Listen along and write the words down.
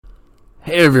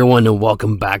Hey everyone, and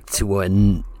welcome back to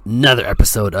another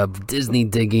episode of Disney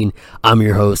Digging. I'm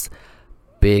your host,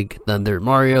 Big Thunder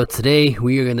Mario. Today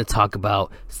we are going to talk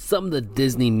about some of the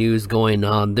Disney news going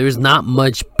on. There's not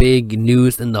much big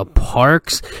news in the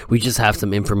parks. We just have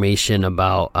some information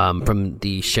about from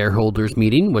the shareholders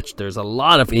meeting, which there's a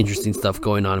lot of interesting stuff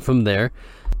going on from there.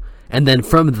 And then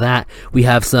from that, we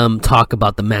have some talk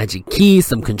about the Magic Keys,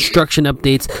 some construction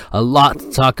updates, a lot to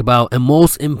talk about. And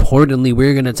most importantly,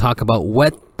 we're going to talk about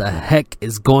what the heck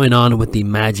is going on with the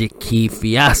Magic Key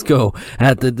fiasco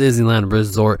at the Disneyland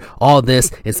Resort. All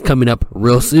this is coming up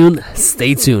real soon.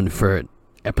 Stay tuned for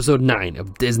episode 9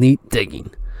 of Disney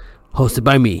Digging, hosted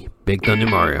by me, Big Thunder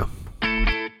Mario.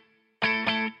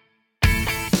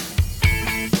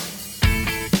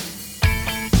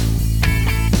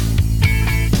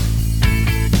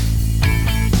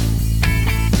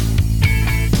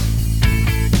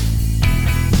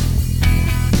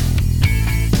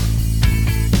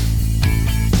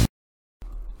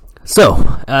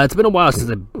 So, it's been a while since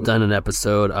I've done an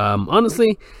episode.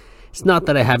 Honestly, it's not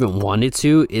that I haven't wanted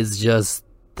to. It's just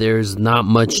there's not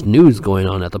much news going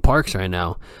on at the parks right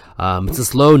now. It's a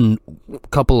slow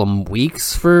couple of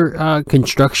weeks for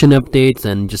construction updates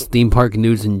and just theme park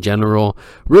news in general.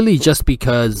 Really just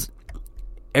because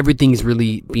everything's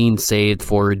really being saved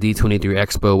for D23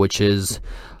 Expo, which is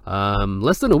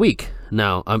less than a week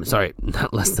now. I'm sorry,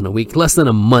 not less than a week, less than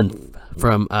a month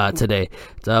from today.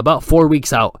 It's about 4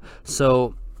 weeks out.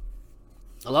 So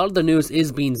a lot of the news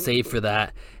is being saved for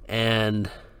that,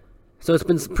 and so it's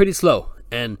been pretty slow.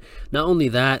 And not only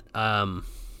that,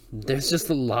 there's just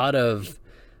a lot of,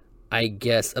 I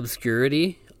guess,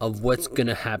 obscurity of what's going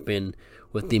to happen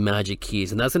with the Magic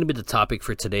Keys, and that's going to be the topic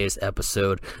for today's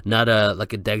episode. Not a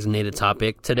designated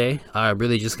topic today.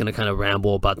 Really just going to kind of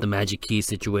ramble about the Magic Key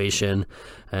situation,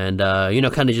 and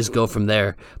kind of just go from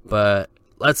there. But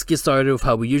let's get started with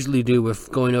how we usually do,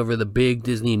 with going over the big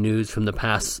Disney news from the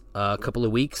past couple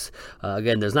of weeks.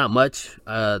 Again, there's not much.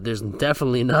 There's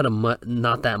definitely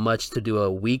not that much to do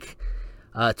a week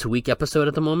to week episode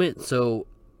at the moment. So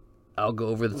I'll go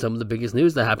over some of the biggest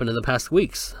news that happened in the past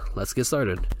weeks. Let's get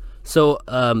started. So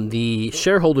the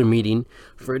shareholder meeting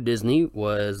for Disney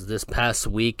was this past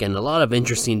week, and a lot of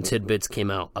interesting tidbits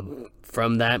came out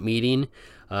from that meeting.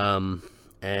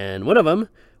 And one of them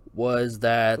was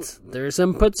that there's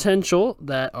some potential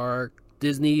that our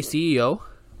Disney CEO,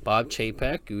 Bob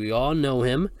Chapek, we all know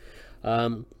him,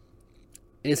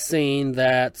 is saying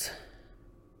that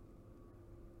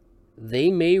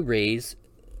they may raise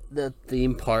the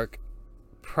theme park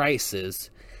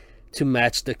prices to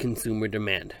match the consumer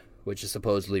demand, which is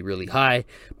supposedly really high.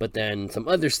 But then some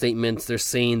other statements, they're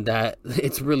saying that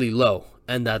it's really low,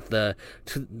 and that the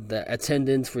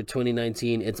attendance for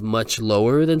 2019 it's much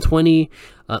lower than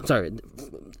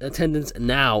attendance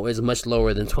now is much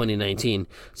lower than 2019.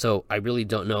 So I really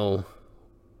don't know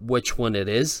which one it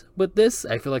is with this.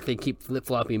 I feel like they keep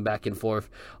flip-flopping back and forth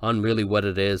on really what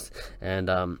it is. And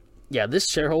this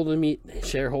shareholder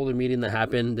meeting that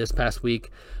happened this past week,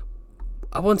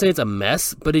 I wouldn't say it's a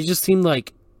mess, but it just seemed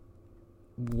like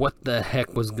what the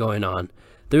heck was going on.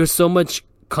 There was so much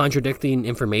contradicting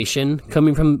information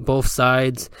coming from both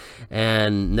sides,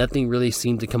 and nothing really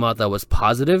seemed to come out that was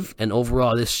positive. And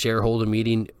overall, this shareholder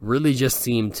meeting really just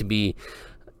seemed to be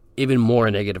even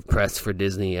more negative press for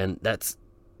Disney, and that's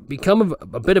become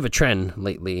a bit of a trend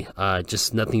lately.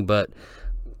 Just nothing but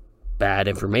bad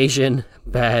information,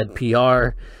 bad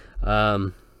PR.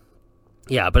 But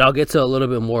I'll get to a little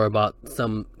bit more about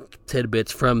some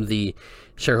tidbits from the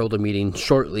shareholder meeting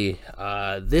shortly.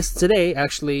 Today,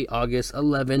 actually, August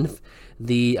 11th,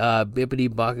 the Bibbidi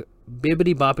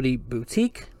Bobbidi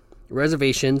Boutique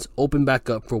reservations open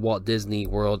back up for Walt Disney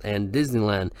World and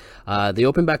Disneyland. They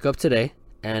open back up today,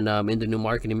 and in the new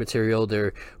marketing material,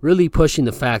 they're really pushing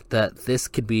the fact that this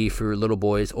could be for little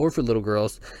boys or for little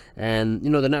girls, and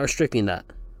they're not restricting that,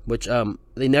 which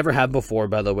they never have before,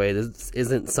 by the way. This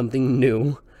isn't something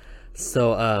new,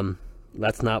 so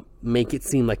let's not make it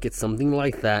seem like it's something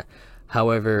like that.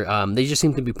 However, they just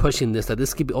seem to be pushing that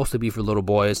this could also be for little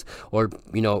boys, or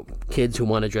kids who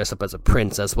want to dress up as a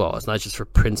prince as well. It's not just for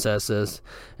princesses,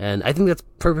 and I think that's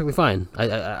perfectly fine.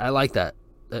 I like that.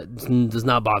 It does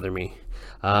not bother me.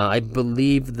 I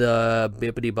believe the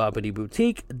Bibbidi Bobbidi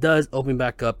Boutique does open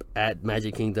back up at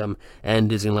Magic Kingdom and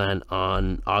Disneyland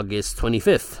on August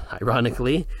 25th.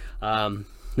 Ironically,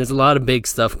 there's a lot of big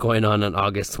stuff going on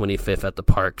August 25th at the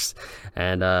parks,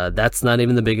 and that's not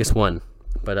even the biggest one.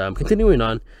 But continuing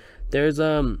on, there's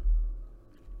not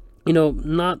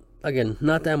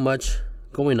that much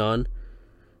going on.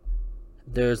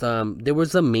 there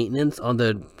was some maintenance on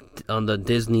the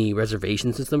Disney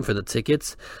reservation system for the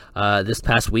tickets this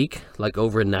past week, like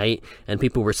overnight, and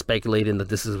people were speculating that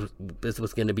this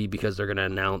was going to be because they're going to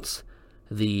announce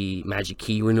the Magic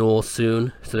Key renewal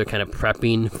soon, so they're kind of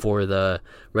prepping for the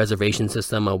reservation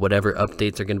system or whatever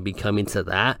updates are going to be coming to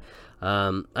that.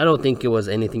 I don't think it was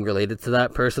anything related to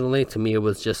that personally. To me, it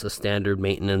was just a standard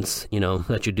maintenance,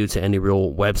 that you do to any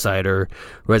real website or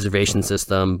reservation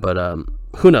system. But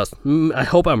who knows? I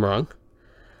hope I'm wrong.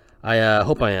 I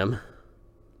hope I am.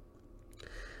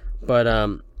 But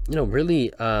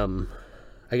really,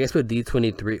 I guess with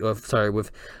D23,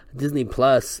 with Disney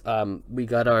Plus, we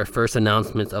got our first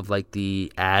announcements of like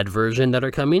the ad version that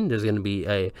are coming. There's going to be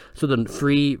the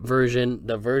free version,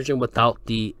 the version without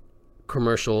the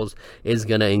commercials is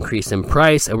going to increase in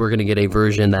price, and we're going to get a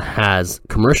version that has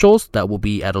commercials that will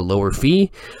be at a lower fee.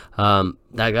 That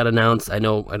got announced. I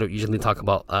know I don't usually talk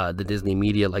about the Disney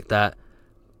media like that,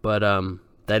 but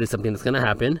that is something that's going to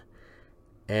happen.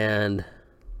 And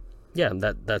yeah,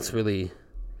 that's really,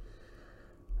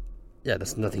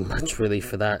 there's nothing much really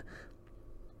for that.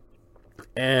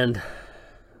 And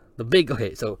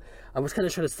so I was kind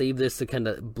of trying to save this to kind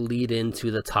of bleed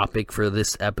into the topic for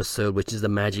this episode, which is the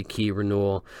Magic Key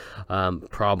renewal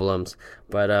problems.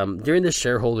 But during the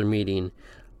shareholder meeting,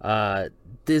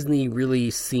 Disney really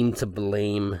seemed to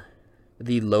blame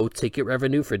the low ticket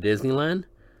revenue for Disneyland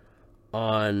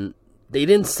on, they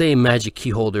didn't say Magic Key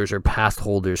holders or pass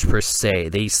holders per se.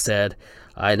 They said,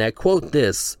 and I quote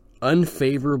this,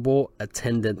 unfavorable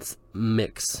attendance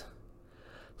mix.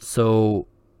 So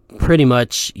pretty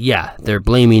much, they're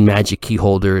blaming Magic Key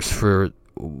holders for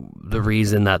the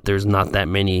reason that there's not that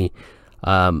many,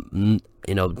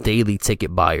 daily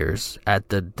ticket buyers at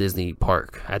the Disney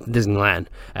park, at Disneyland,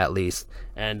 at least.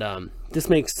 And this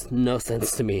makes no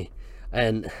sense to me.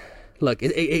 And look,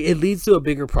 it leads to a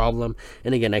bigger problem.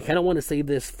 And again, I kind of want to say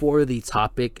this for the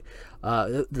topic,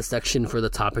 the section for the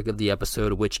topic of the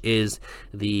episode, which is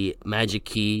the Magic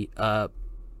Key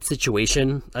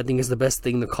situation, I think is the best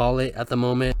thing to call it at the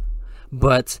moment.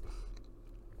 But,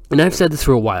 and I've said this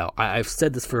for a while,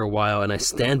 and I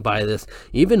stand by this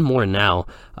even more now.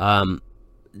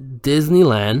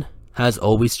 Disneyland has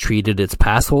always treated its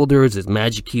pass holders, its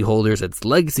Magic Key holders, its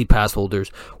legacy pass holders,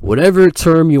 whatever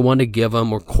term you want to give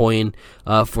them or coin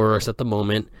for us at the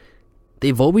moment,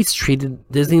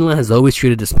 Disneyland has always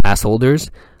treated its pass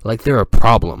holders like they're a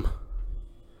problem.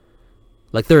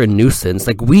 Like they're a nuisance.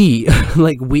 Like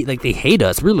they hate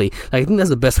us, really. I think that's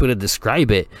the best way to describe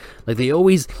it. Like they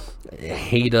always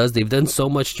hate us. They've done so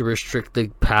much to restrict the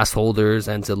pass holders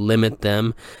and to limit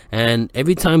them. And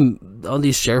every time on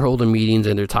these shareholder meetings,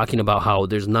 and they're talking about how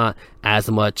there's not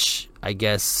as much, I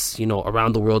guess,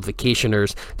 around the world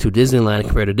vacationers to Disneyland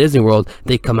compared to Disney World,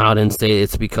 they come out and say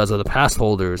it's because of the pass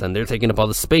holders and they're taking up all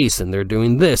the space and they're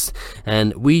doing this.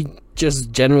 And we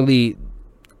just generally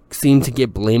seem to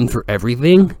get blamed for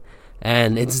everything,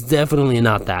 and it's definitely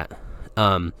not that.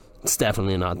 Let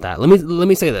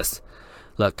me say this.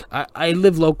 Look, I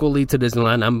live locally to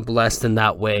Disneyland. I'm blessed in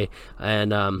that way,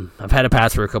 and I've had a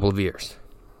pass for a couple of years.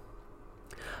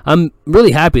 I'm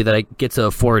really happy that I get to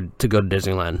afford to go to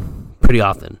Disneyland pretty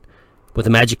often with a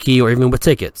Magic Key or even with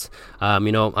tickets.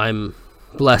 I'm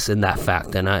blessed in that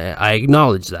fact, and I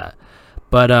acknowledge that.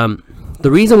 But the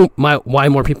reason why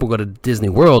more people go to Disney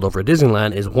World over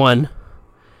Disneyland is, one,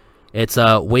 it's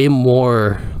way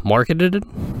more marketed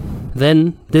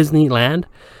than Disneyland.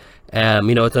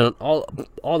 It's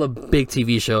all the big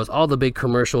TV shows, all the big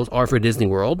commercials are for Disney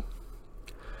World.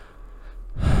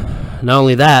 Not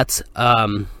only that,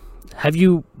 have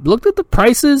you looked at the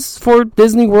prices for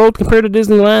Disney World compared to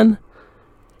Disneyland?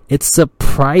 It's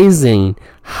surprising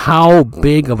how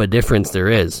big of a difference there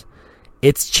is.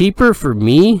 It's cheaper for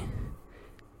me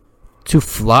to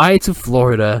fly to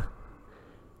Florida,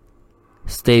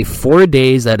 stay 4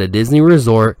 days at a Disney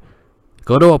resort,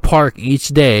 go to a park each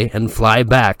day, and fly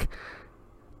back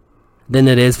than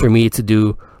it is for me to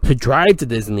drive to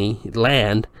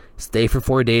Disneyland, stay for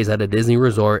 4 days at a Disney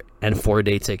resort, and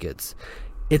 4-day tickets.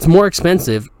 It's more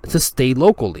expensive to stay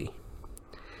locally.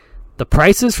 The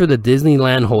prices for the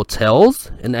Disneyland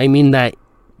hotels, and I mean that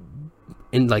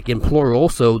in plural,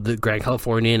 so the Grand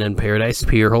Californian and Paradise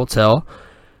Pier Hotel,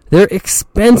 they're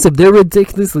expensive. They're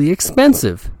ridiculously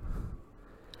expensive.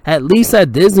 At least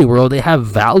at Disney World, they have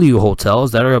value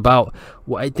hotels that are about,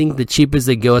 I think the cheapest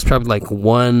they go is probably like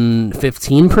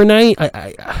 $115 per night.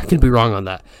 I could be wrong on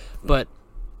that. But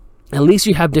at least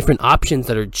you have different options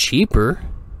that are cheaper,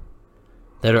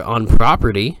 that are on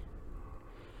property.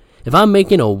 If I'm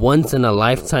making a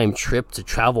once-in-a-lifetime trip to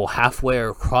travel halfway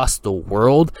across the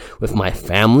world with my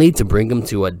family to bring them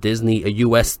to a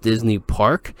U.S. Disney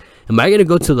park, am I going to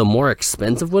go to the more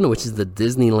expensive one, which is the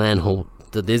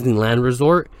Disneyland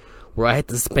Resort, where I had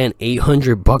to spend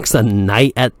 $800 a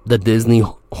night at the Disney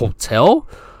Hotel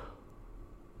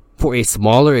for a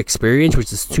smaller experience,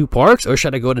 which is 2 parks? Or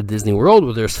should I go to Disney World,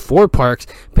 where there's 4 parks,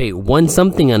 pay $1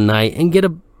 something a night, and get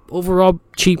a overall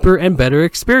cheaper and better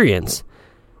experience?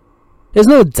 There's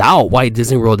no doubt why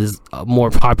Disney World is a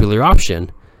more popular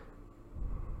option.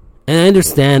 And I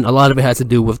understand a lot of it has to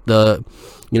do with the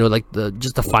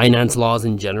finance laws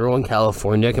in general in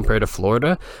California compared to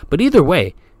Florida. But either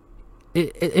way,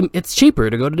 it's cheaper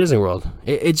to go to Disney World.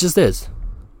 It just is.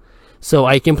 So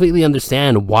I completely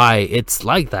understand why it's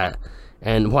like that,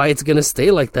 and why it's going to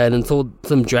stay like that until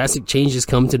some drastic changes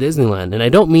come to Disneyland. And I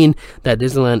don't mean that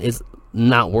Disneyland is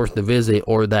not worth the visit,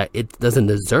 or that it doesn't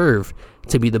deserve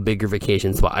to be the bigger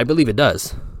vacation spot. I believe it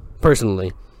does,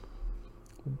 personally.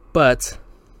 But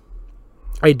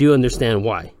I do understand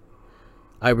why.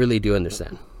 I really do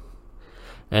understand.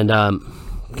 And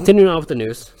continuing on with the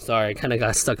news. Sorry, I kind of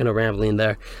got stuck in a rambling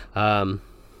there.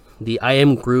 The I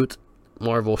Am Groot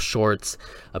Marvel shorts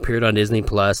appeared on Disney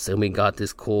Plus, and we got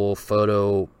this cool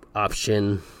photo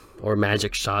option, or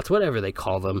magic shots, whatever they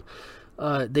call them.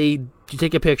 You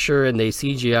take a picture and they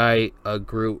CGI a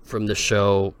Groot from the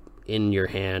show in your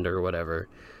hand or whatever.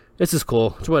 This is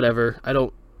cool. It's whatever. I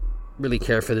don't really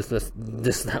care for this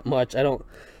that much.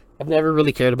 I've never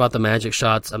really cared about the magic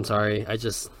shots. I'm sorry. I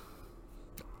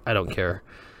don't care.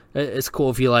 It's cool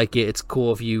if you like it. It's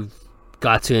cool if you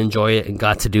got to enjoy it and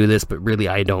got to do this, but really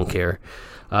I don't care.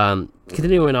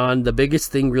 Continuing on, the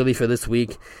biggest thing really for this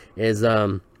week is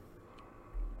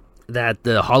that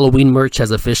the Halloween merch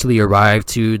has officially arrived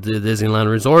to the Disneyland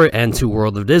Resort and to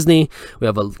World of Disney. We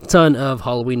have a ton of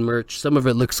Halloween merch. Some of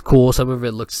it looks cool, some of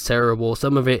it looks terrible,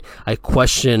 some of it I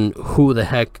question who the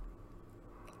heck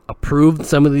approved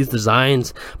some of these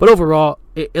designs, but overall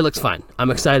it looks fine.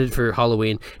 I'm excited for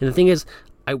Halloween, and the thing is,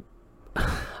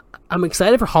 I'm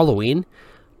excited for Halloween,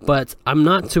 but I'm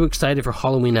not too excited for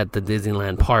Halloween at the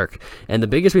Disneyland park. And the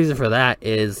biggest reason for that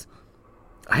is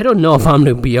I don't know if I'm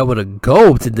going to be able to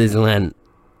go to Disneyland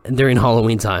during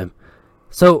Halloween time.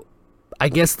 So I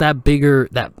guess that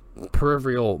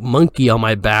peripheral monkey on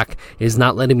my back is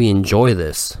not letting me enjoy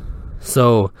this.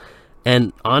 So,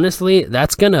 and honestly,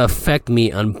 that's going to affect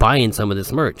me on buying some of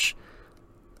this merch.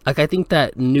 Like, I think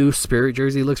that new Spirit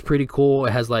jersey looks pretty cool.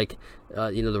 It has the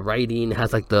writing,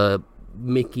 has the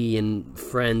Mickey and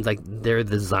Friends, their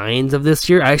designs of this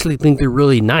year. I actually think they're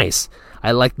really nice.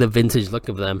 I like the vintage look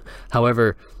of them.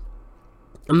 However,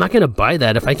 I'm not going to buy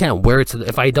that if I can't wear it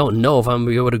if I don't know if I'm going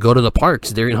to be able to go to the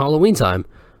parks during Halloween time.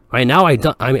 Right now, I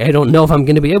don't know if I'm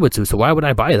going to be able to, so why would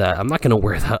I buy that? I'm not going to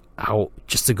wear that out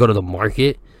just to go to the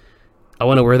market. I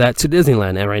want to wear that to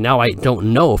Disneyland, and right now I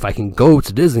don't know if I can go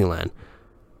to Disneyland.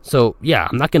 So, yeah,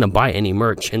 I'm not going to buy any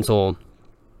merch until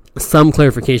some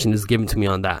clarification is given to me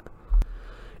on that.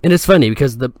 And it's funny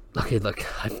because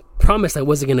I promised I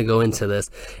wasn't going to go into this,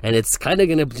 and it's kind of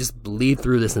going to just bleed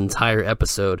through this entire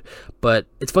episode. But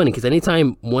it's funny because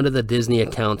anytime one of the Disney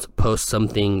accounts posts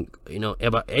something,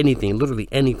 about anything, literally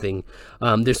anything,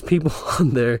 there's people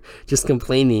on there just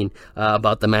complaining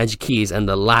about the Magic Keys and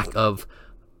the lack of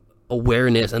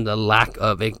awareness and the lack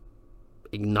of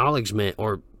acknowledgement,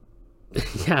 or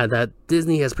that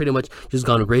Disney has pretty much just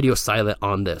gone radio silent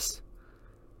on this.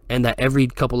 And that every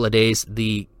couple of days,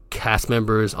 the cast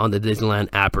members on the Disneyland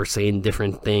app are saying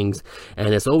different things.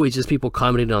 And it's always just people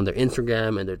commenting on their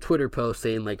Instagram and their Twitter posts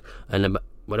saying,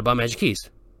 what about Magic Keys?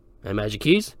 And Magic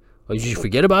Keys? Oh, did you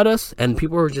forget about us? And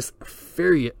people are just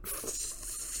furious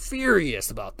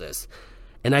about this.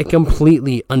 And I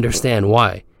completely understand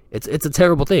why. It's a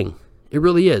terrible thing. It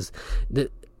really is.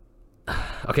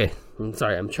 Okay, I'm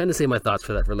sorry. I'm trying to save my thoughts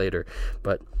for that for later.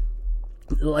 But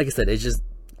like I said, it just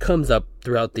comes up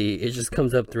throughout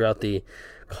the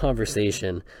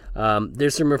conversation.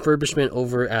 There's some refurbishment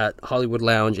over at Hollywood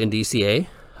Lounge in DCA,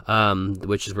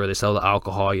 which is where they sell the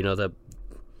alcohol.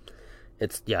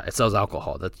 It sells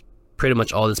alcohol. That's pretty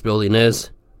much all this building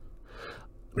is.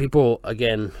 People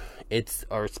again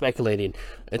are speculating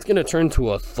it's going to turn to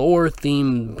a Thor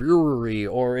themed brewery,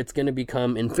 or it's going to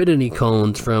become infinity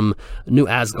cones from New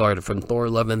Asgard, from Thor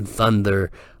Love and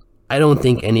Thunder. I don't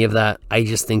think any of that. I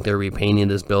just think they're repainting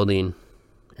this building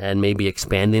and maybe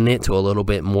expanding it to a little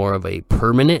bit more of a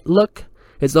permanent look.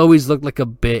 It's always looked like a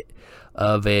bit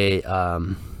of a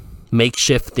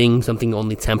makeshift thing, something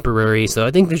only temporary. So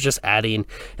I think they're just adding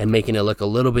and making it look a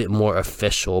little bit more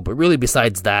official. But really,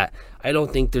 besides that, I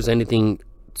don't think there's anything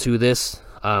to this.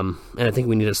 And I think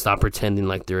we need to stop pretending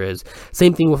like there is.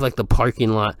 Same thing with like the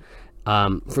parking lot.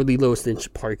 For Lilo &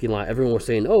 Stitch parking lot, everyone was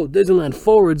saying, oh, Disneyland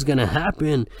Forward's gonna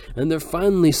happen, and they're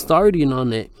finally starting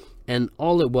on it. And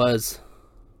all it was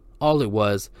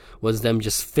them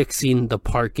just fixing the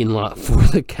parking lot for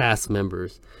the cast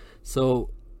members. So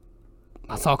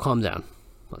let's all calm down.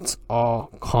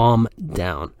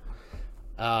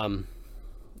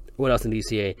 What else in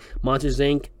DCA? Monsters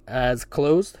Inc. has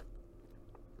closed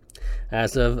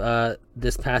as of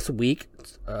this past week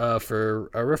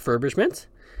for a refurbishment.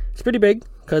 It's pretty big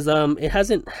because it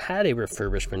hasn't had a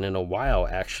refurbishment in a while,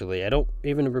 actually. I don't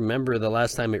even remember the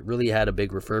last time it really had a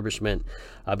big refurbishment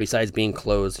besides being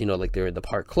closed, like during the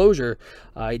park closure.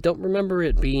 I don't remember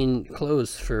it being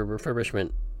closed for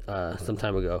refurbishment some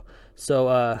time ago.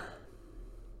 So,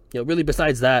 really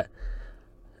besides that,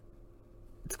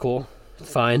 it's cool.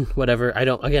 It's fine. Whatever.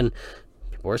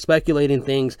 People are speculating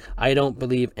things. I don't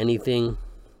believe anything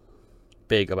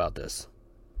big about this.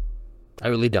 I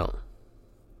really don't.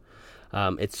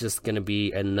 It's just going to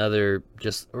be another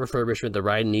just refurbishment. The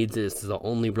ride needs it. This is the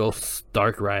only real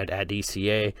dark ride at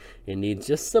DCA. It needs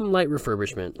just some light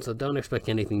refurbishment. So don't expect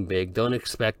anything big. Don't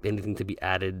expect anything to be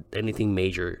added, anything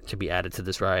major to be added to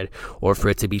this ride, or for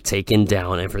it to be taken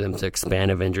down and for them to expand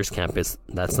Avengers Campus.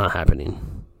 That's not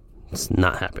happening. It's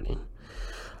not happening.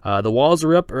 The walls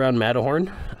are up around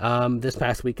Matterhorn this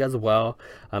past week as well.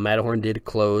 Matterhorn did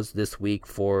close this week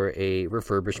for a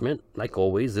refurbishment. Like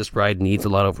always, this ride needs a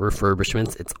lot of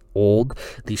refurbishments. It's old.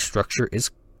 The structure is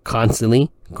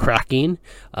constantly cracking.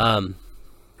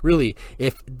 Really,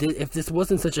 if this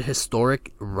wasn't such a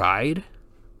historic ride,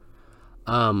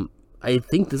 I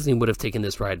think Disney would have taken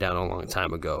this ride down a long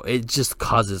time ago. It just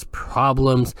causes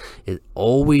problems. It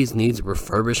always needs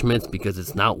refurbishments because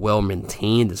it's not well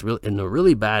maintained. It's really in a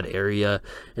really bad area.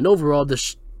 And overall, the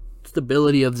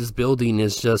stability of this building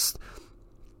is just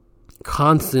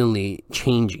constantly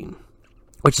changing,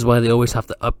 which is why they always have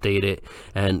to update it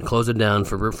and close it down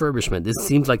for refurbishment. It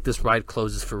seems like this ride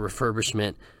closes for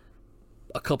refurbishment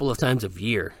a couple of times a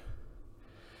year.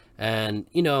 And,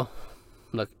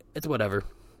 look, it's whatever.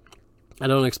 I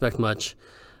don't expect much.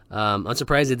 I'm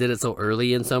surprised they did it so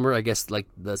early in summer. I guess like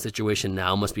the situation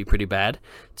now must be pretty bad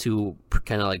to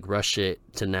kind of like rush it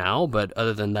to now. But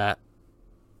other than that,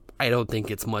 I don't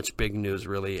think it's much big news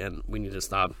really, and we need to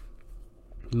stop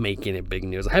making it big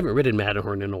news. I haven't ridden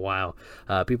Matterhorn in a while.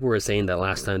 People were saying that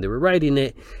last time they were riding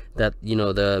it, that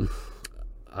the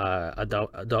I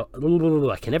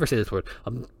can never say this word,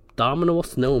 Abominable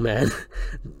Snowman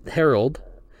Harold,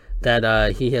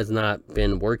 that he has not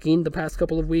been working the past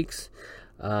couple of weeks.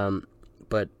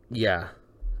 But yeah,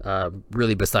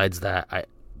 really besides that,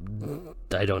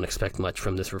 I don't expect much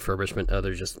from this refurbishment,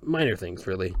 other just minor things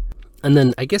really. And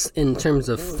then I guess in terms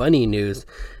of funny news,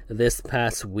 this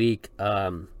past week,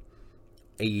 a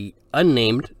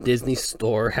unnamed Disney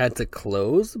store had to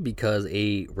close because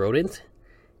a rodent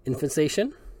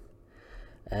infestation.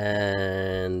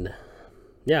 And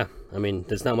yeah,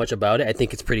 there's not much about it. I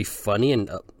think it's pretty funny and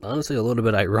honestly a little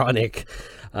bit ironic.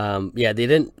 They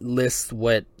didn't list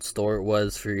what store it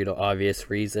was for, obvious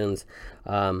reasons.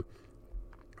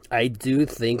 I do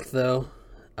think, though,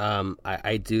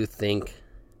 I do think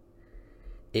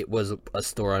it was a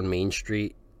store on Main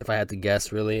Street, if I had to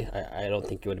guess, really. I don't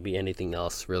think it would be anything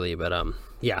else, really. But,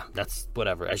 yeah, that's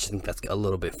whatever. I just think that's a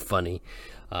little bit funny.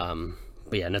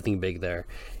 But yeah, nothing big there.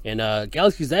 And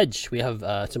Galaxy's Edge, we have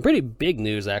some pretty big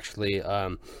news, actually.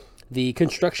 The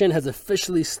construction has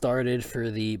officially started for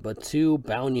the Batuu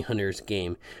Bounty Hunters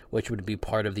game, which would be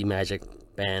part of the Magic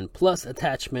Band Plus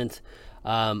attachment.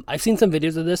 I've seen some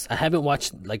videos of this. I haven't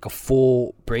watched like a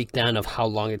full breakdown of how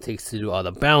long it takes to do all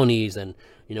the bounties and,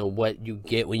 what you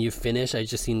get when you finish. I've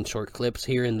just seen short clips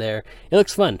here and there. It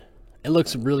looks fun. It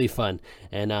looks really fun.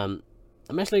 And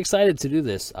I'm actually excited to do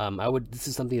this. This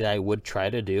is something that I would try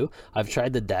to do. I've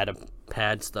tried the data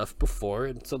pad stuff before.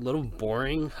 It's a little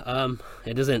boring.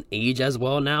 It doesn't age as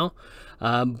well now.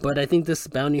 But I think this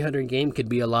Bounty Hunter game could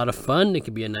be a lot of fun. It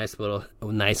could be a nice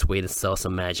way to sell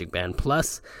some Magic Band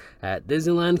Plus at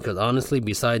Disneyland. Because honestly,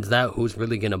 besides that, who's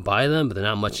really gonna buy them? But they're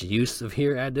not much use of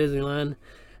here at Disneyland.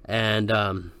 And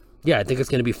yeah, I think it's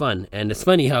gonna be fun. And it's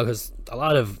funny how, because a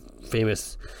lot of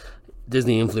famous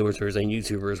Disney influencers and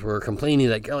YouTubers were complaining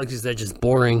that Galaxy's Edge is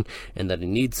boring and that it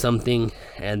needs something.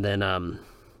 And then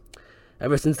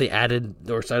ever since they added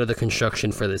or started the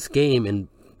construction for this game in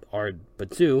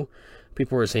Batuu,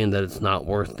 people were saying that it's not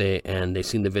worth it, and they've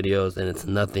seen the videos and it's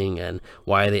nothing, and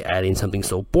why are they adding something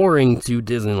so boring to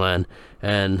Disneyland?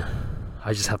 And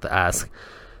I just have to ask,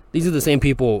 these are the same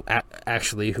people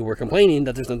actually who were complaining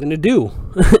that there's nothing to do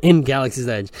in Galaxy's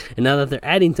Edge. And now that they're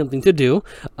adding something to do,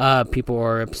 people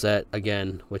are upset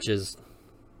again, which is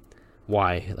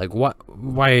why? Like,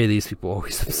 why are these people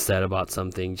always upset about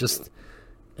something? Just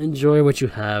enjoy what you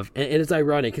have. And it's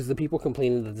ironic because the people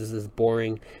complaining that this is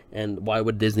boring and why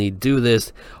would Disney do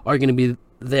this are going to be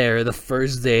there the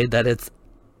first day that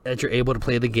you're able to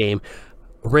play the game,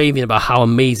 raving about how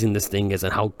amazing this thing is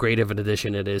and how great of an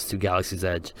addition it is to Galaxy's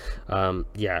Edge.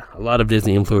 Yeah, a lot of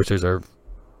Disney influencers are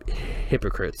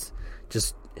hypocrites.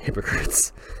 Just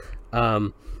hypocrites.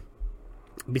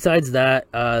 Besides that,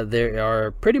 there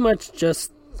are pretty much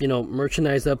just,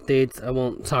 merchandise updates. I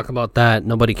won't talk about that.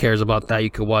 Nobody cares about that. You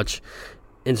could watch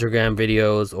Instagram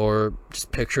videos or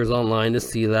just pictures online to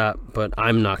see that, but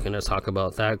I'm not going to talk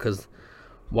about that because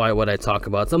why would I talk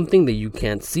about something that you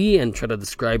can't see and try to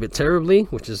describe it terribly,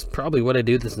 which is probably what I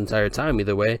do this entire time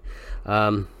either way.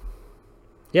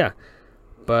 Yeah.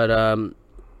 But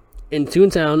in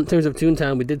Toontown, in terms of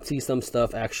Toontown, we did see some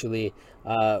stuff actually.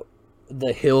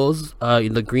 The hills,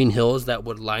 the green hills that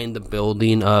would line the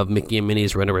building of Mickey and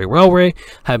Minnie's Runaway Railway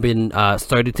have been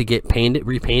started to get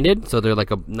repainted, so they're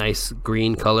like a nice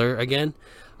green color again.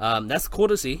 That's cool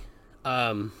to see.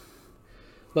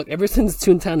 Look, ever since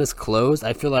Toontown is closed,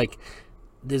 I feel like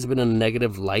there's been a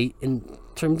negative light in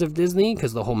terms of Disney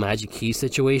because the whole Magic Key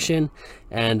situation,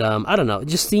 and I don't know,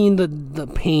 just seeing the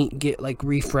paint get like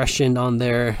refreshened on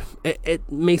there, it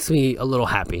makes me a little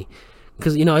happy.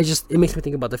 Because, it makes me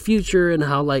think about the future and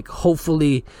how, like,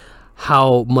 hopefully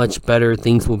how much better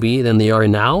things will be than they are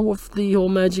now with the whole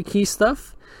Magic Key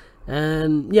stuff.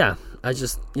 And, yeah, I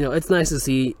just, it's nice to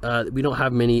see we don't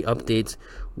have many updates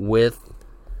with,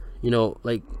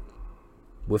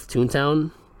 with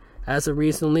Toontown as of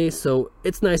recently. So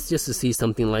it's nice just to see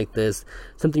something like this,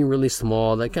 something really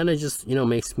small that kind of just,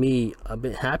 makes me a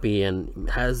bit happy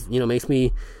and makes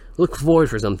me look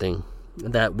forward for something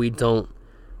that we don't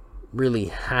really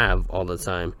have all the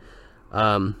time.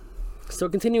 So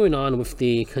continuing on with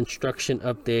the construction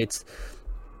updates,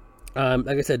 like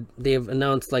I said, they've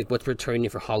announced like what's returning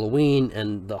for Halloween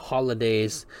and the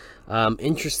holidays.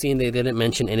 Interesting, they didn't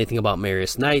mention anything about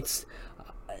Marius Nights.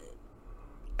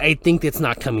 I think it's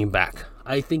not coming back.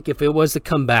 I think if it was to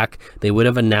come back, they would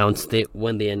have announced it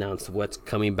when they announced what's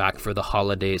coming back for the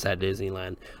holidays at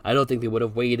Disneyland. I don't think they would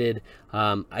have waited.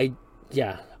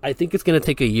 I think it's going to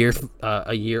take a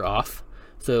year off,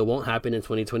 so it won't happen in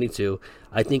 2022.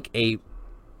 I think a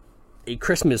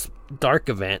Christmas dark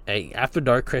event, an after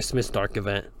dark Christmas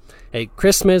event,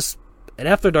 an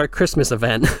after dark Christmas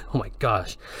event, oh my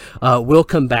gosh, will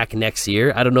come back next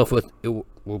year. I don't know if it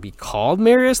will be called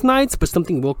Marius Nights, but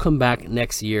something will come back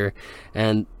next year,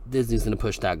 and Disney's going to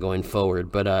push that going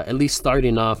forward. But at least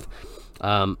starting off,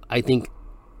 I think,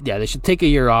 they should take a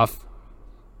year off,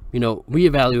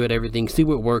 reevaluate everything, see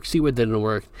what worked, see what didn't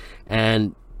work,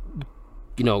 and,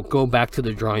 go back to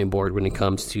the drawing board when it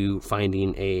comes to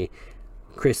finding a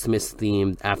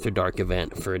Christmas-themed After Dark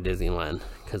event for Disneyland.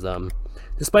 Because,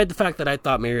 despite the fact that I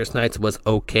thought Marius Nights was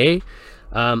okay,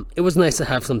 it was nice to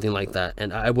have something like that,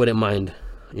 and I wouldn't mind,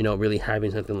 really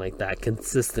having something like that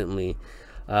consistently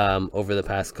over the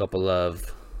past couple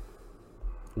of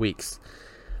weeks.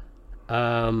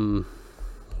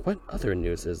 What other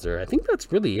news is there? I think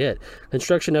that's really it.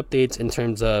 Construction updates in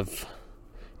terms of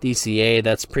DCA,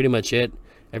 that's pretty much it.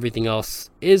 Everything else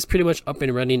is pretty much up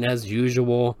and running as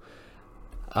usual.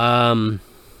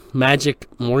 Magic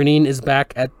Morning is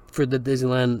back for the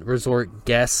Disneyland Resort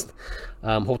guest,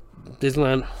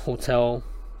 Disneyland Hotel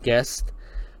guest.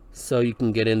 So you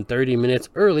can get in 30 minutes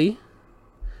early.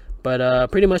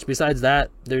 But pretty much besides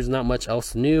that, there's not much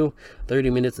else new.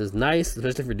 30 minutes is nice,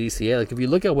 especially for DCA. Like if you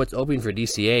look at what's open for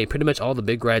DCA, pretty much all the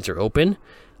big rides are open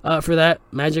for that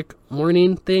Magic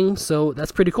Morning thing. So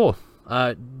that's pretty cool.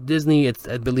 Disney,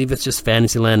 I believe it's just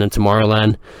Fantasyland and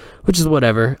Tomorrowland, which is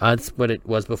whatever. It's what it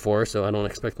was before, so I don't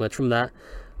expect much from that.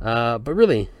 But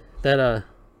really, that's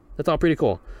all pretty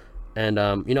cool. And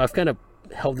I've kind of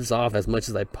held this off as much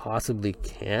as I possibly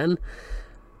can.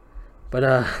 But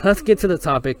let's get to the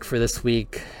topic for this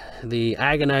week, the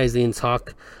agonizing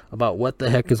talk about what the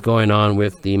heck is going on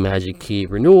with the Magic Key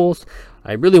renewals.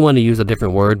 I really want to use a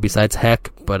different word besides heck,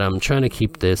 but I'm trying to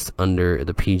keep this under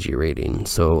the PG rating.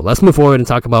 So let's move forward and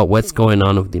talk about what's going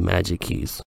on with the Magic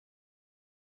Keys.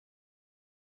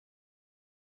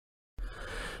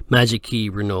 Magic Key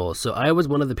renewal. So I was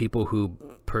one of the people who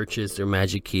purchased their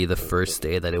Magic Key the first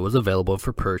day that it was available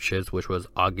for purchase, which was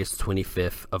August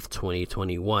 25th of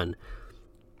 2021.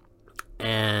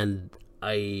 And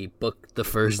I booked the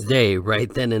first day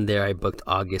right then and there. I booked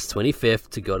August 25th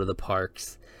to go to the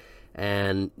parks,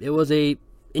 and it was a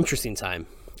interesting time.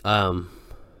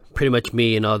 Pretty much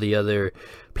me and all the other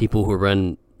people who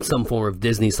run some form of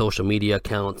Disney social media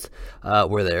accounts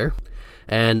were there.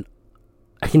 And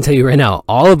I can tell you right now,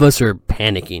 all of us are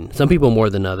panicking. Some people more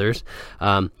than others.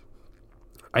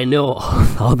 I know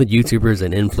all the YouTubers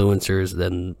and influencers,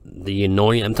 then the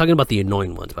annoying, I'm talking about the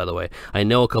annoying ones, by the way. I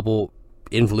know a couple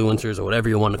influencers or whatever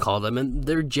you want to call them, and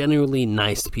they're genuinely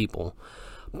nice people.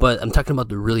 But I'm talking about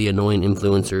the really annoying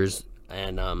influencers,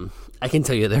 and I can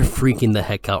tell you they're freaking the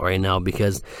heck out right now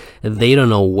because they don't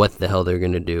know what the hell they're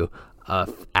going to do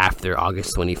after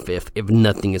August 25th if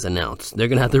nothing is announced. They're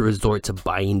going to have to resort to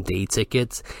buying day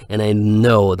tickets, and I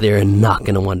know they're not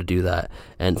going to want to do that.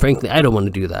 And frankly, I don't want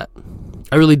to do that.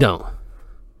 I really don't.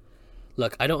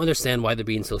 Look, I don't understand why they're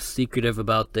being so secretive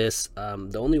about this.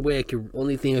 The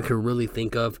only thing I could really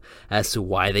think of as to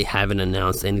why they haven't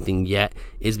announced anything yet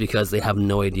is because they have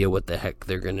no idea what the heck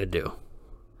they're going to do.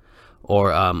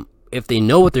 Or if they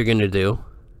know what they're going to do,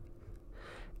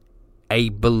 I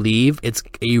believe it's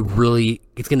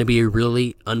going to be a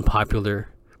really unpopular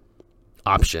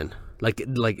option. Like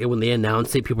when they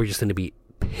announce it, people are just going to be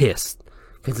pissed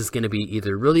because it's going to be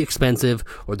either really expensive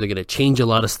or they're going to change a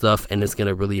lot of stuff and it's going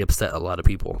to really upset a lot of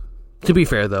people. To be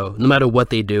fair, though, no matter what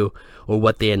they do or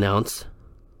what they announce,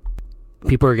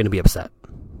 people are going to be upset.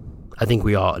 I think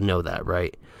we all know that,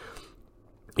 right?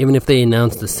 Even if they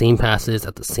announce the same passes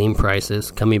at the same prices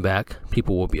coming back,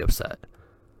 people will be upset.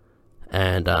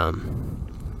 And,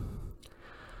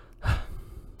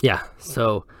 yeah,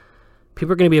 so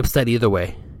people are going to be upset either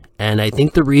way. And I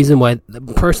think the reason why,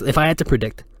 if I had to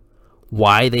predict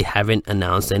why they haven't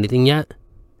announced anything yet,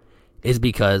 is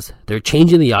because they're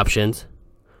changing the options.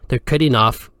 They're cutting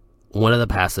off one of the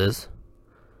passes.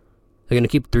 They're going to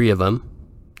keep 3 of them,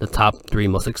 the top 3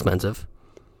 most expensive.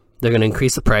 They're going to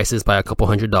increase the prices by a couple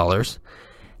 $100s.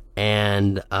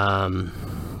 And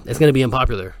it's going to be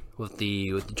unpopular with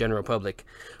the general public.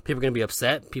 People are going to be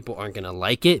upset. People aren't going to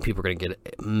like it. People are going to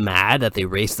get mad that they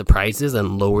raised the prices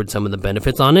and lowered some of the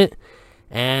benefits on it.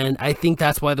 And I think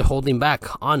that's why they're holding back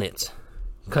on it.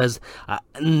 Because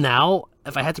now,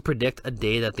 if I had to predict a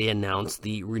day that they announce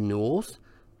the renewals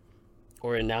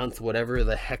or announce whatever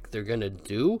the heck they're going to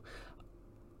do,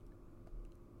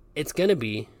 it's going to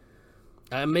be,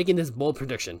 I'm making this bold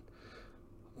prediction.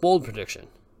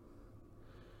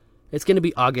 It's going to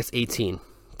be August 18.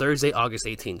 Thursday, August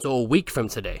 18. So a week from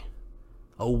today.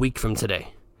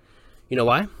 You know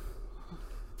why?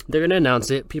 They're going to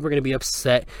announce it. People are going to be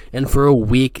upset. And for a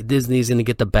week, Disney's going to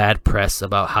get the bad press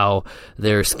about how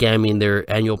they're scamming their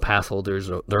annual pass holders,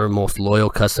 their most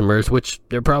loyal customers, which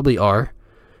there probably are.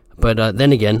 But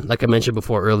then again, like I mentioned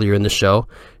before earlier in the show,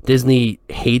 Disney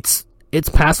hates its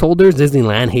pass holders.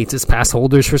 Disneyland hates its pass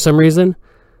holders for some reason.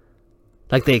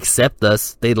 Like, they accept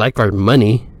us. They like our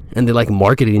money. And they like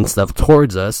marketing stuff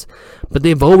towards us. But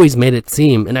they've always made it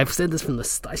seem, and I've said this from the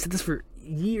start, I said this for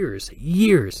years.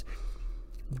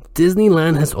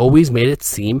 Disneyland has always made it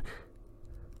seem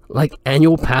like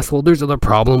annual pass holders are the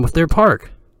problem with their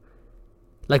park.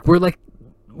 Like,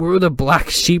 we're the black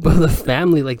sheep of the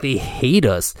family. Like, they hate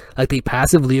us. Like, they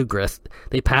passively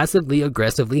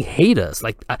aggressively hate us.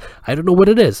 Like, I don't know what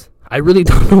it is. I really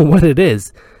don't know what it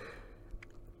is.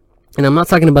 And I'm not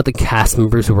talking about the cast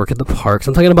members who work at the parks.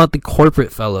 I'm talking about the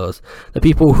corporate fellows, the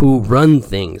people who run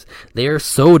things. They are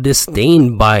so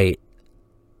disdained by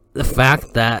the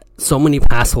fact that so many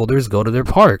pass holders go to their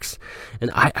parks.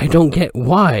 And I don't get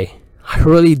why. I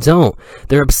really don't.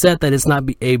 They're upset that it's not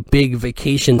a big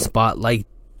vacation spot like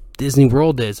Disney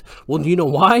World is. Well, do you know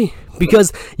why?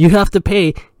 Because you have to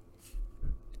pay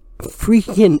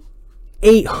freaking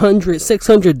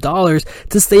 $800, $600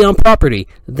 to stay on property.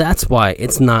 That's why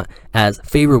it's not as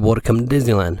favorable to come to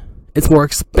Disneyland. It's more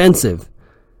expensive.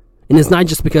 And it's not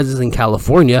just because it's in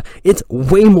California. It's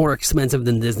way more expensive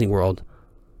than Disney World.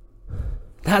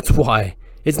 That's why.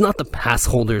 It's not the pass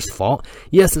holders' fault.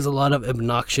 Yes, there's a lot of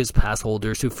obnoxious pass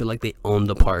holders who feel like they own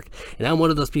the park. And I'm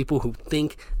one of those people who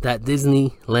think that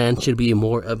Disneyland should be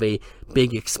more of a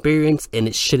big experience and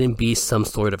it shouldn't be some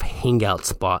sort of hangout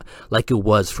spot like it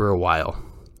was for a while.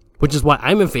 Which is why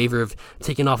I'm in favor of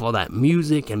taking off all that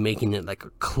music and making it like a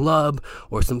club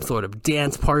or some sort of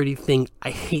dance party thing.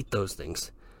 I hate those things.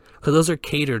 Because those are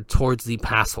catered towards the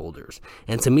pass holders.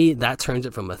 And to me, that turns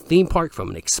it from a theme park,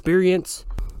 from an experience,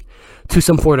 to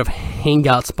some sort of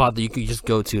hangout spot that you could just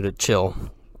go to chill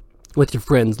with your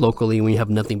friends locally when you have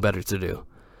nothing better to do.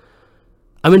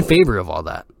 I'm in favor of all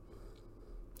that.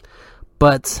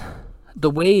 But the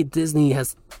way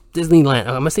Disneyland, I'm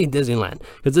going to say Disneyland,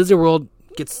 because Disney World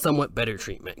gets somewhat better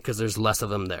treatment because there's less of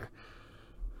them there.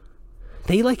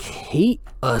 They hate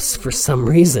us for some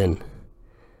reason.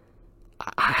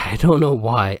 I don't know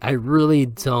why. I really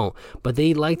don't. But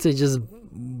they like to just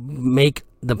make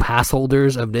the pass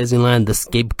holders of Disneyland the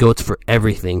scapegoats for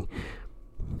everything.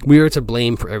 We are to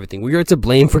blame for everything. We are to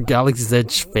blame for Galaxy's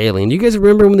Edge failing. Do you guys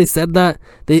remember when they said that?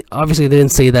 They didn't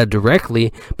say that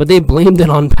directly, but they blamed it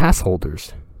on pass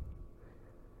holders.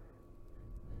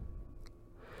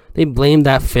 They blamed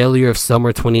that failure of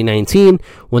summer 2019,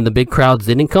 when the big crowds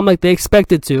didn't come like they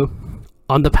expected to,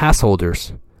 on the pass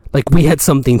holders. Like we had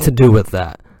something to do with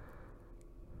that.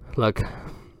 Look, I'm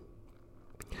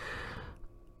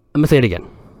going to say it again.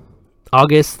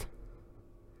 August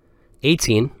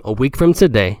 18, a week from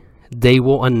today, they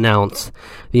will announce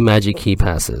the Magic Key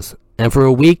passes. And for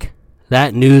a week,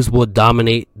 that news will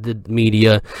dominate the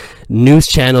media. News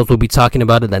channels will be talking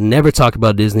about it that never talk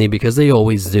about Disney, because they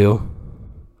always do.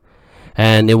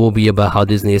 And it will be about how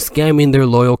Disney is scamming their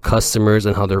loyal customers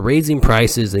and how they're raising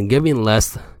prices and giving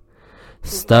less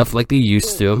stuff like they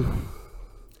used to.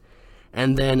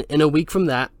 And then in a week from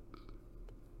that,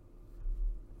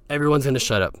 everyone's going to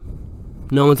shut up.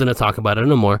 No one's going to talk about it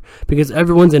no more, because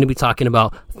everyone's going to be talking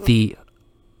about the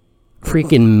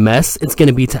freaking mess it's going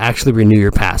to be to actually renew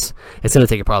your pass. It's going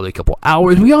to take probably a couple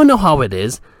hours. We all know how it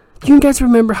is. Do you guys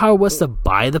remember how it was to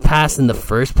buy the pass in the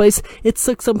first place? It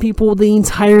took some people the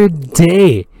entire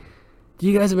day. Do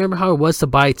you guys remember how it was to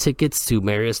buy tickets to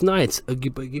Marius Nights,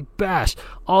 Oogie Boogie Bash,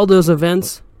 all those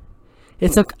events?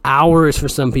 It took hours for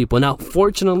some people. Now,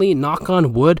 fortunately, knock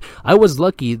on wood, I was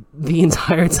lucky the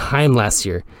entire time last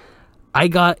year. I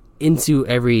got into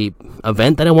every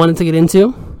event that I wanted to get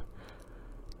into,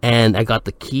 and I got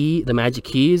the Magic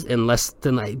Keys in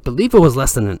I believe it was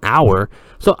less than an hour.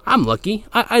 So I'm lucky.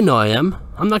 I know I am.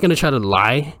 I'm not going to try to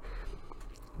lie.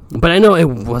 But I know it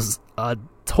was a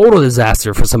total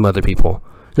disaster for some other people.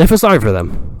 And I feel sorry for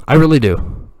them. I really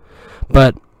do.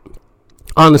 But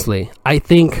honestly, I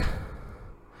think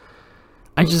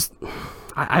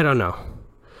I don't know.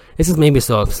 This just made me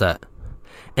so upset.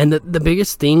 And the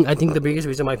biggest thing, I think the biggest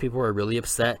reason why people are really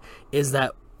upset is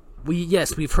that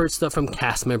we've heard stuff from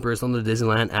cast members on the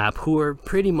Disneyland app who are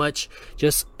pretty much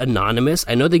just anonymous.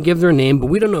 I know they give their name, but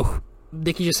we don't know.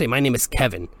 They can just say, my name is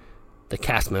Kevin, the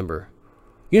cast member.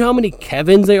 You know how many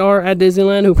Kevins there are at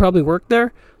Disneyland who probably work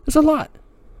there? There's a lot.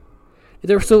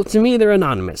 So to me, they're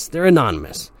anonymous. They're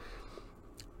anonymous.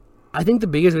 I think the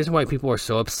biggest reason why people are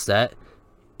so upset,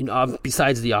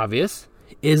 besides the obvious,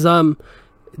 is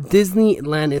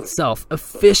Disneyland itself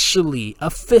officially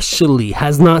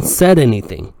has not said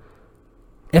anything.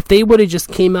 If they would have just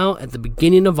came out at the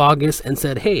beginning of August and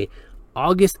said, hey,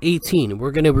 August 18,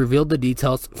 we're going to reveal the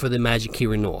details for the Magic Key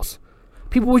renewals,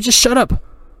 people would just shut up.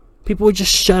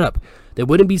 There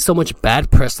wouldn't be so much bad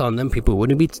press on them. People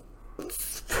wouldn't be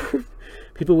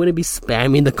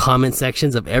spamming the comment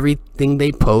sections of everything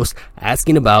they post,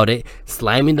 asking about it,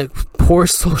 slamming the poor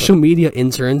social media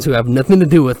interns who have nothing to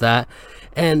do with that.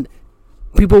 And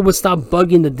people would stop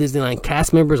bugging the Disneyland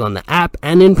cast members on the app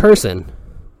and in person.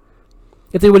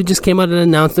 If they would have just came out and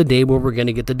announced the day where we're going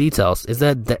to get the details. Is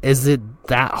it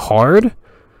that hard?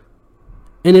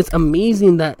 And it's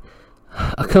amazing that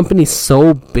a company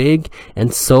so big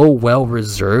and so well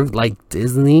reserved like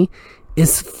Disney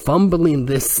is fumbling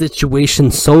this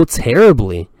situation so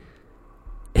terribly.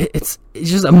 It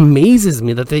just amazes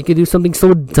me that they could do something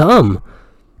so dumb.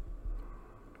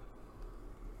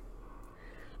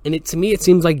 And to me, it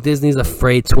seems like Disney's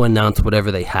afraid to announce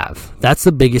whatever they have. That's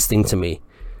the biggest thing to me.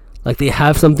 Like, they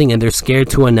have something and they're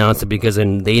scared to announce it because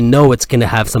they know it's going to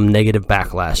have some negative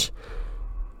backlash.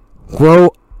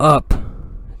 Grow up,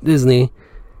 Disney.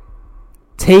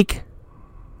 Take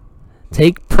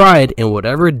pride in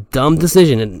whatever dumb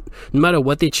decision, and no matter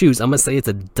what they choose, I'm going to say it's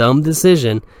a dumb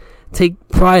decision. Take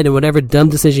pride in whatever dumb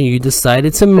decision you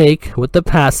decided to make with the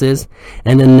passes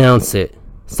and announce it.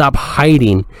 Stop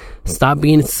hiding. Stop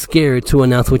being scared to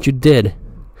announce what you did.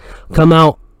 Come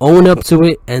out, own up to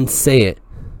it, and say it.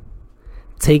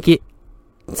 Take it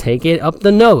up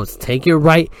the nose. Take it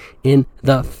right in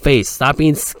the face. Stop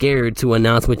being scared to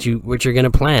announce what you're going to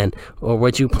plan or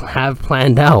what you have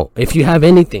planned out, if you have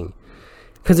anything.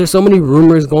 Because there's so many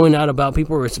rumors going out about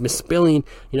people who are spilling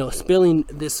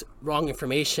this wrong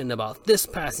information about this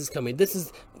pass is coming.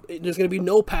 There's going to be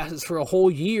no passes for a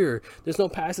whole year. There's no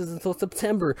passes until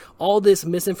September. All this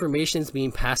misinformation is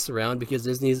being passed around because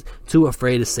Disney's too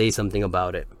afraid to say something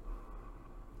about it.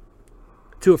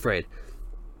 Too afraid.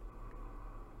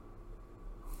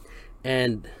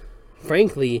 And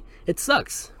frankly, it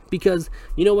sucks because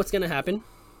you know what's going to happen?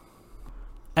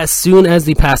 As soon as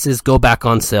the passes go back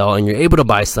on sale and you're able to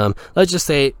buy some, let's just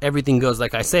say everything goes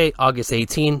like I say, August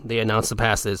 18, they announce the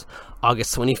passes.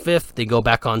 August 25th, they go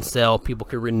back on sale. People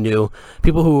can renew.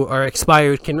 People who are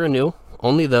expired can renew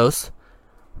only those.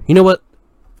 You know what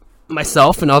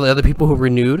myself and all the other people who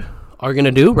renewed are going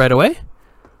to do right away?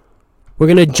 We're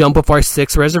going to jump up our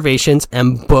 6 reservations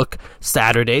and book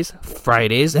Saturdays,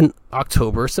 Fridays in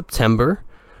October, September.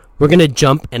 We're going to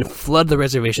jump and flood the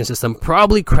reservation system,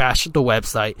 probably crash the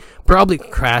website, probably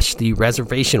crash the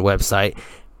reservation website,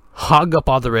 hog up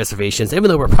all the reservations, even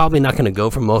though we're probably not going to go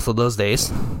for most of those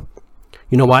days.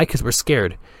 You know why? Because we're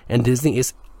scared. And Disney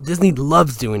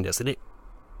loves doing this. And it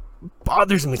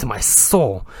bothers me to my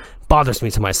soul.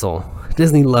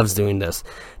 Disney loves doing this.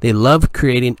 They love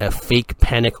creating a fake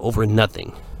panic over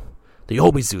nothing. They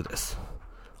always do this.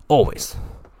 Always.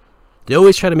 They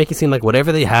always try to make it seem like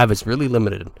whatever they have is really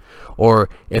limited. Or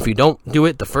if you don't do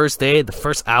it the first day, the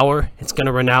first hour, it's going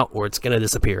to run out or it's going to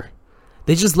disappear.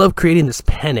 They just love creating this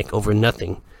panic over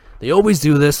nothing. They always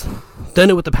do this. Done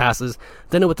it with the passes,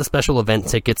 done it with the special event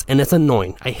tickets, and it's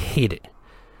annoying. I hate it.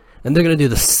 And they're going to do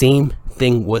the same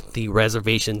thing with the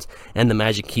reservations and the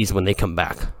magic keys when they come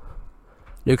back.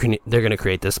 They're going to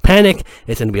create this panic.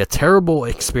 It's going to be a terrible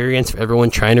experience for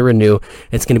everyone trying to renew.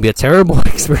 It's going to be a terrible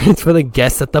experience for the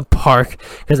guests at the park,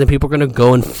 because then people are going to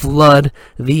go and flood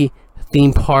the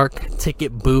theme park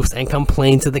ticket booths and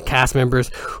complain to the cast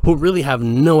members who really have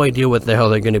no idea what the hell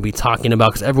they're going to be talking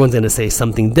about, because everyone's going to say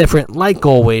something different, like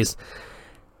always.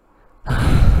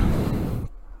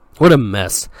 What a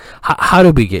mess. How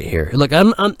did we get here? Look,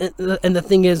 and the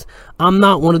thing is, I'm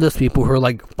not one of those people who are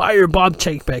like, fire Bob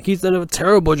Chapek. He's done a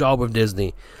terrible job with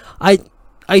Disney. I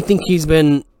think he's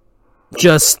been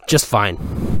just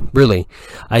fine. Really.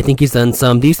 I think he's done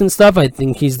some decent stuff. I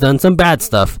think he's done some bad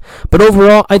stuff. But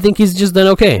overall, I think he's just done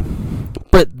okay.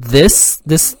 But this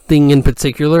thing in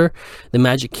particular, the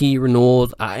Magic Key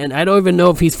renewals, and I don't even know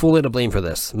if he's fully to blame for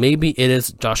this. Maybe it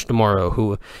is Josh D'Amaro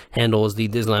who handles the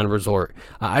Disneyland Resort.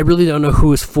 I really don't know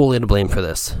who is fully to blame for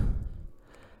this.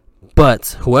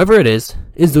 But whoever it is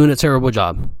doing a terrible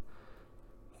job.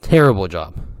 Terrible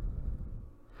job.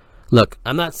 Look,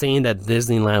 I'm not saying that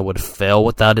Disneyland would fail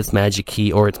without its Magic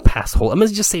Key or its pass holder. I'm going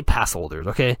to just say pass holders,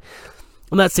 okay?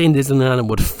 I'm not saying Disneyland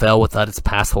would fail without its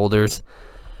pass holders.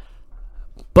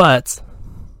 But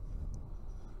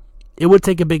it would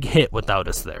take a big hit without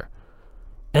us there.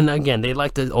 And again, they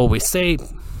like to always say,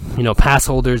 pass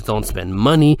holders don't spend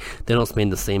money. They don't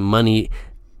spend the same money,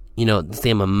 the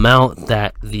same amount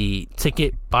that the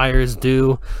ticket buyers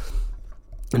do.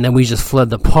 And then we just flood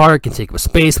the park and take up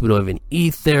space. We don't even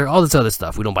eat there. All this other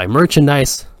stuff. We don't buy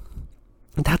merchandise.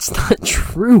 That's not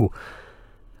true.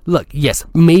 Look, yes,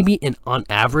 maybe on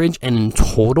average and in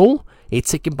total, a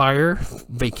ticket buyer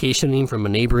vacationing from a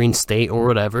neighboring state or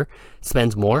whatever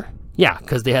spends more. Yeah,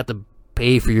 because they have to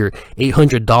pay for your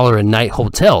 $800 a night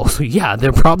hotel. So yeah,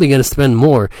 they're probably going to spend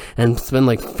more and spend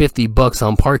like $50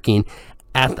 on parking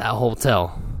at that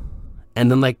hotel.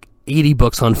 And then like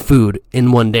 $80 on food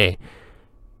in one day.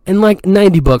 And like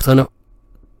 $90 on a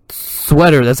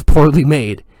sweater that's poorly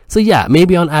made. So yeah,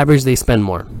 maybe on average they spend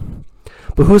more.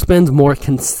 But who spends more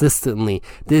consistently?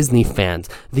 Disney fans.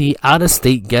 The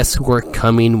out-of-state guests who are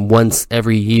coming once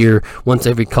every year, once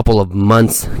every couple of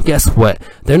months. Guess what?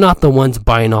 They're not the ones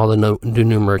buying all the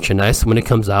new merchandise when it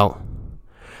comes out.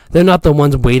 They're not the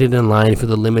ones waiting in line for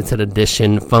the limited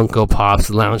edition Funko Pops,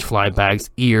 Loungefly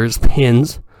bags, ears,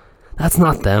 pins. That's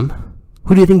not them.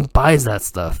 Who do you think buys that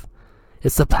stuff?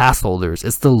 It's the pass holders.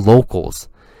 It's the locals.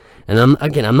 And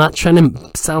I'm not trying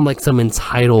to sound like some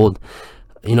entitled,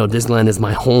 Disneyland is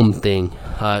my home thing.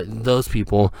 Those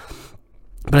people.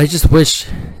 But I just wish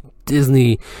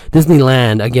Disneyland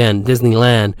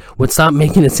would stop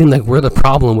making it seem like we're the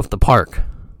problem with the park.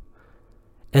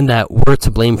 And that we're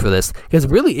to blame for this. Because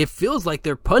really, it feels like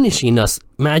they're punishing us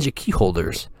Magic Key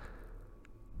holders.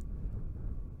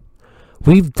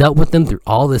 We've dealt with them through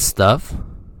all this stuff.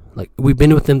 Like, we've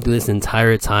been with them through this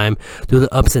entire time, through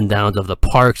the ups and downs of the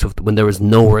parks, when there was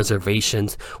no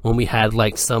reservations, when we had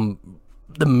like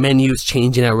the menus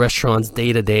changing at restaurants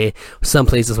day to day. Some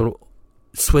places would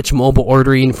switch mobile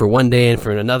ordering for one day and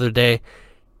for another day.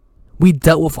 We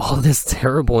dealt with all this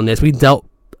terribleness. We dealt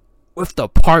with the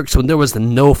parks when there was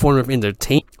no form of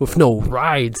entertainment, with no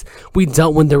rides. We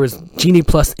dealt when there was Genie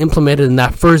Plus implemented in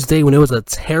that first day when it was a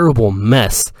terrible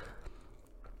mess.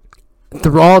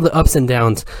 Through all the ups and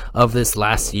downs of this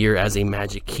last year as a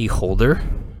Magic Key holder,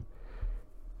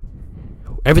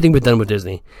 everything we've done with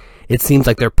Disney, it seems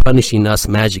like they're punishing us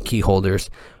Magic Key holders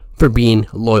for being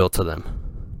loyal to them.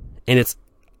 And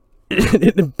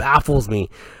it baffles me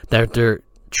that they're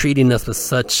treating us with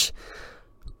such,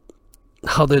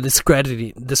 how they're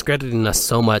discrediting us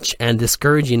so much and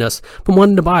discouraging us from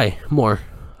wanting to buy more.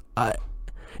 And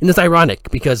it's ironic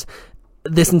because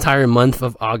this entire month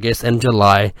of August and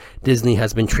July, Disney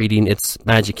has been treating its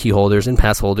Magic Key holders and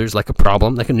pass holders like a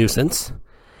problem, like a nuisance.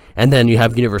 And then you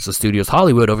have Universal Studios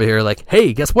Hollywood over here like,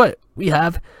 hey, guess what? We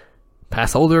have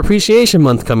Pass Holder Appreciation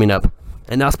Month coming up.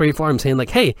 And Osprey Farm saying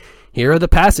like, hey, here are the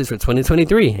passes for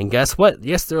 2023. And guess what?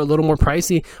 Yes, they're a little more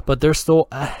pricey, but they're still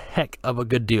a heck of a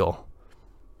good deal.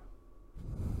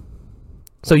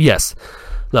 So yes,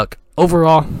 look,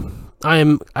 overall,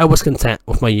 I was content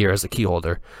with my year as a key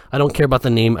holder. I don't care about the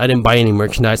name. I didn't buy any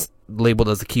merchandise labeled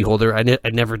as a key holder. I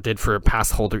never did for a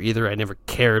pass holder either. I never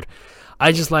cared.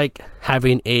 I just like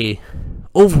having a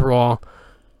overall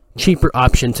cheaper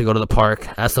option to go to the park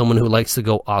as someone who likes to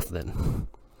go often.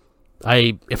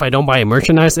 If I don't buy a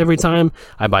merchandise every time,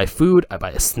 I buy food, I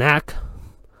buy a snack.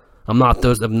 I'm not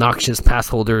those obnoxious pass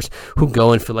holders who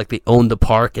go and feel like they own the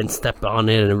park and step on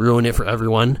it and ruin it for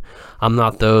everyone. I'm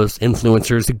not those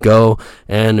influencers who go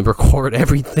and record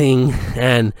everything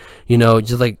and,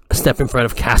 just like step in front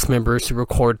of cast members to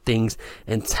record things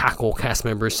and tackle cast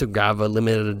members to grab a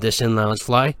limited edition lounge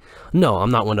fly. No,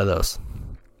 I'm not one of those.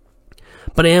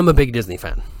 But I am a big Disney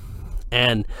fan.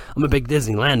 And I'm a big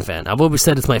Disneyland fan. I've always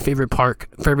said it's my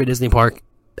favorite Disney park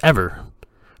ever.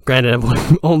 Granted,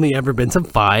 I've only ever been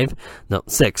to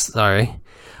 6, sorry.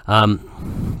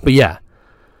 But yeah,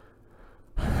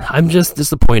 I'm just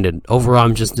disappointed. Overall,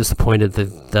 I'm just disappointed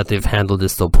that they've handled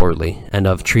this so poorly and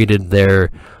have treated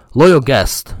their loyal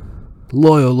guest,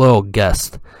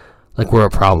 like we're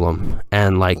a problem.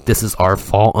 And like, this is our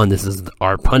fault and this is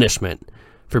our punishment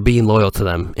for being loyal to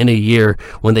them in a year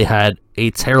when they had a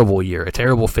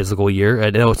terrible physical year. I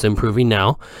know it's improving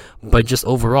now, but just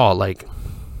overall, like,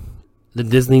 the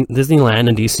Disneyland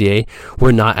and DCA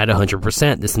were not at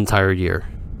 100% this entire year.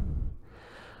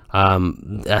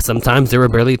 Sometimes they were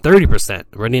barely 30%,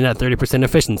 running at 30%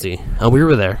 efficiency. And we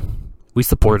were there. We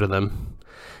supported them.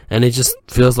 And it just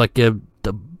feels like the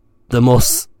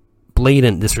most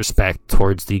blatant disrespect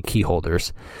towards the key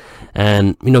holders.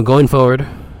 And, going forward,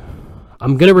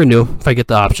 I'm going to renew if I get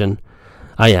the option.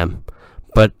 I am.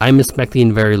 But I'm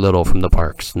expecting very little from the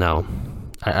parks now.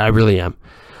 I really am.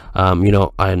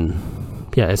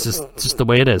 It's just the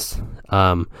way it is.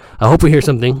 I hope we hear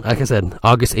something. Like I said,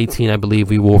 August 18, I believe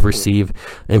we will receive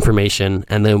information,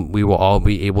 and then we will all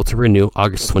be able to renew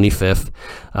August 25th.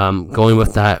 Going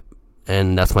with that,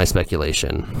 and that's my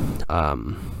speculation.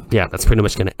 That's pretty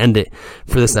much going to end it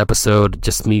for this episode.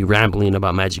 Just me rambling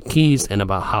about Magic Keys and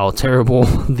about how terrible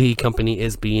the company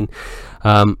is being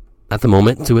at the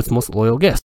moment to its most loyal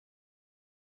guests.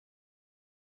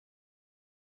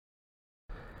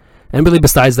 And really,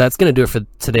 besides that, it's going to do it for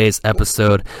today's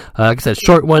episode. Like I said,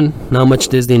 short one, not much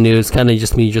Disney news, kind of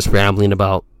just me rambling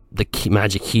about the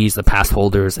Magic Keys, the pass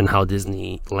holders, and how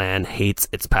Disneyland hates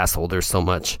its pass holders so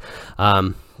much.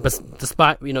 But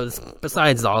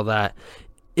besides all that,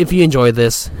 if you enjoy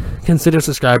this, consider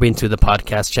subscribing to the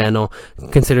podcast channel.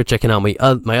 Consider checking out my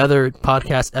other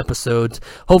podcast episodes.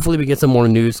 Hopefully we get some more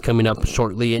news coming up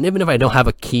shortly. And even if I don't have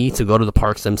a key to go to the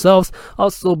parks themselves, I'll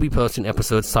still be posting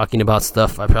episodes talking about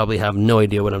stuff I probably have no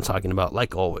idea what I'm talking about,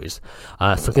 like always.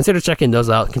 So consider checking those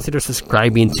out. Consider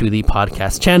subscribing to the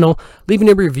podcast channel. Leaving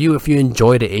a review if you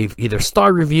enjoyed it. Either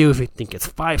star review if you think it's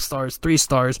 5 stars, 3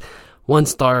 stars, 1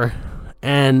 star,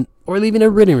 or leaving a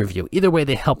written review. Either way,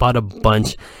 they help out a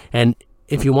bunch. And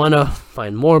if you want to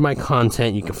find more of my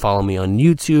content, you can follow me on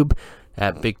YouTube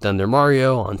at Big Thunder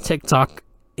Mario, on TikTok,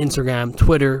 Instagram,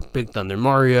 Twitter, Big Thunder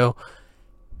Mario.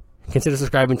 Consider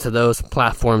subscribing to those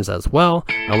platforms as well.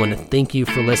 I want to thank you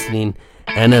for listening,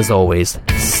 and as always,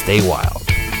 stay wild.